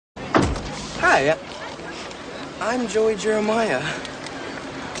Hi, I'm Joey Jeremiah.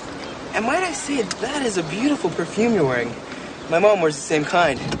 And might I say, that is a beautiful perfume you're wearing. My mom wears the same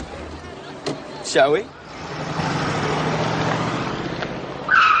kind. Shall we? Will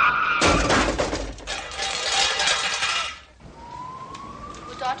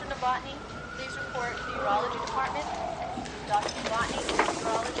Dr. Novotny please report to the urology department? Dr. Novotny,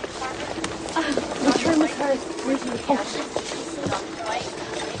 urology department. Return the card. Where's the phone? Dr. White,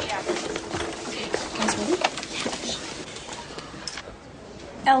 pediatrics. Guys, ready?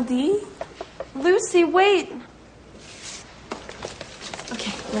 LD? Lucy, wait.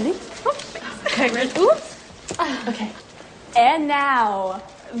 Okay, ready? Oops. Okay, ready? Oops. Okay. And now,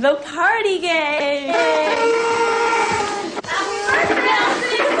 the party game.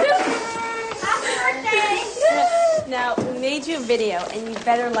 Now, we made you a video, and you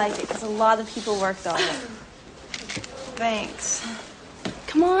better like it, because a lot of people worked on it. Thanks.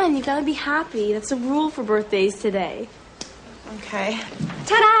 Come on, you gotta be happy. That's a rule for birthdays today. Okay.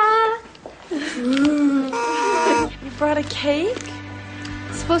 Ta-da! You brought a cake?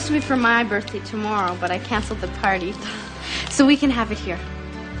 It's supposed to be for my birthday tomorrow, but I canceled the party. So we can have it here.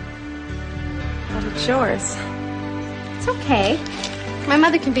 But it's yours. It's okay. My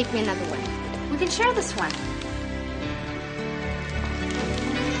mother can bake me another one. We can share this one.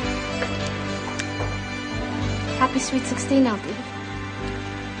 Happy Sweet 16, LD.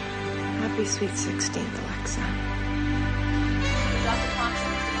 Happy sweet 16th, Alexa. Dr.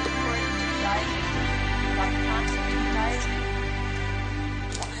 Thompson, please report to the dietary. Dr. Thompson, to the dietary.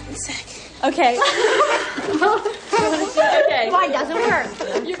 1 second. Okay. Okay. Why doesn't work?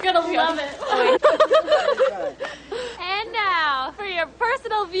 You're gonna love it. And now, for your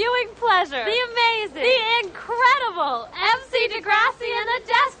personal viewing pleasure, the amazing, the incredible MC Degrassi and the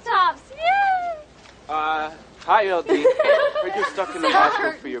Desktops. Yay! Hi, LD. Heard you're stuck in the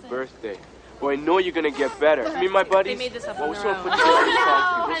hospital for your birthday. Well, I know you're gonna get better. Me and my buddies, made this up well, on we their sort of own. put together a song.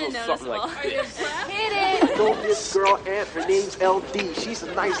 I It didn't was something like notice. this. Hit it! I know this girl, Aunt. Her name's LD. She's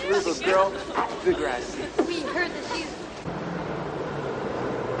a nice little girl. Degrassi. We heard that she's...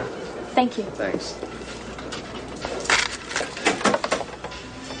 Thank you. Thanks.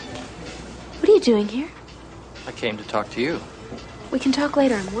 What are you doing here? I came to talk to you. We can talk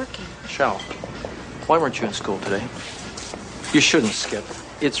later. I'm working. Michelle, why weren't you in school today? You shouldn't skip.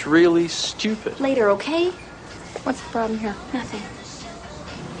 It's really stupid. Later, okay? What's the problem here? Nothing.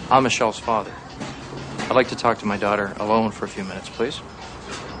 I'm Michelle's father. I'd like to talk to my daughter alone for a few minutes, please.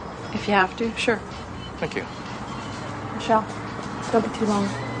 If you have to, sure. Thank you. Michelle, don't be too long.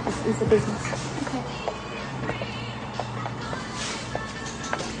 It's a business. Okay.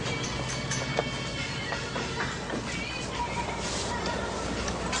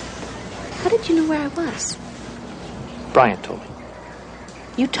 How did you know where I was? Bryant told me.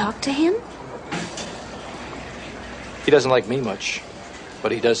 You talked to him? He doesn't like me much, but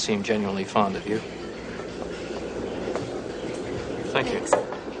he does seem genuinely fond of you. Thank you.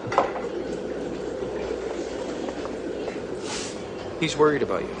 He's worried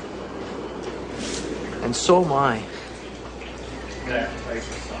about you. And so am I.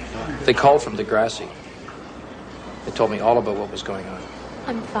 They called from Degrassi. They told me all about what was going on.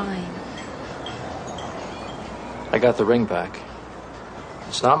 I'm fine. I got the ring back.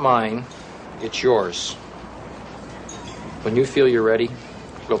 It's not mine, it's yours. When you feel you're ready,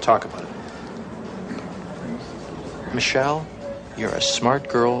 we'll talk about it. Michelle, you're a smart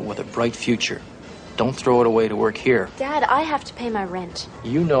girl with a bright future. Don't throw it away to work here. Dad, I have to pay my rent.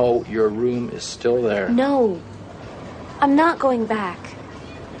 You know your room is still there. No. I'm not going back.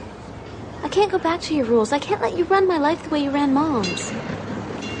 I can't go back to your rules. I can't let you run my life the way you ran Mom's.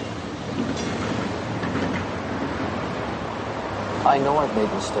 I know I've made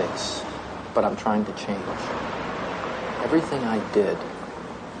mistakes, but I'm trying to change. Everything I did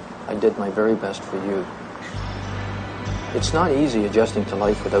my very best for you. It's not easy adjusting to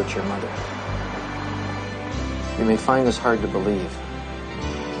life without your mother. You may find this hard to believe,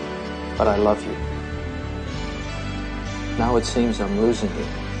 but I love you. Now it seems I'm losing you.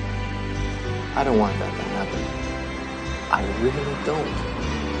 I don't want that to happen. I really don't.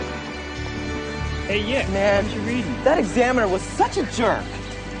 Hey, yeah, man. What you reading? That examiner was such a jerk.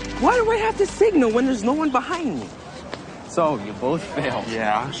 Why do I have to signal when there's no one behind me? So, you both failed.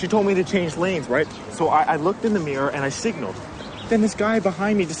 Yeah, she told me to change lanes, right? So I looked in the mirror and I signaled. Then this guy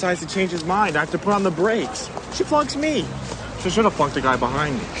behind me decides to change his mind. I have to put on the brakes. She flunks me. She should have flunked the guy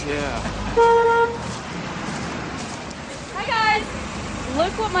behind me. Yeah. Hi, guys.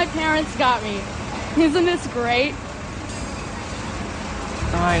 Look what my parents got me. Isn't this great?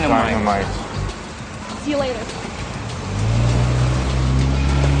 Dynamite. See you later.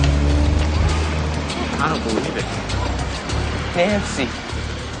 I don't believe it. Nancy.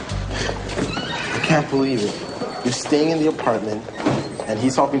 I can't believe it. You're staying in the apartment, and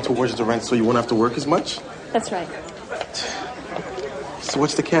he's helping towards the rent so you won't have to work as much? That's right. So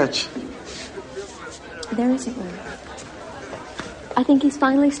what's the catch? There isn't one. I think he's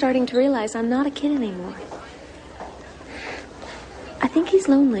finally starting to realize I'm not a kid anymore. I think he's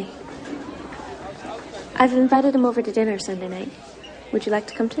lonely. I've invited him over to dinner Sunday night. Would you like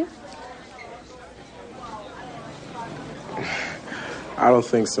to come too? I don't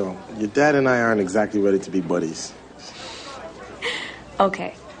think so. Your dad and I aren't exactly ready to be buddies.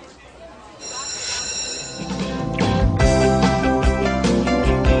 Okay.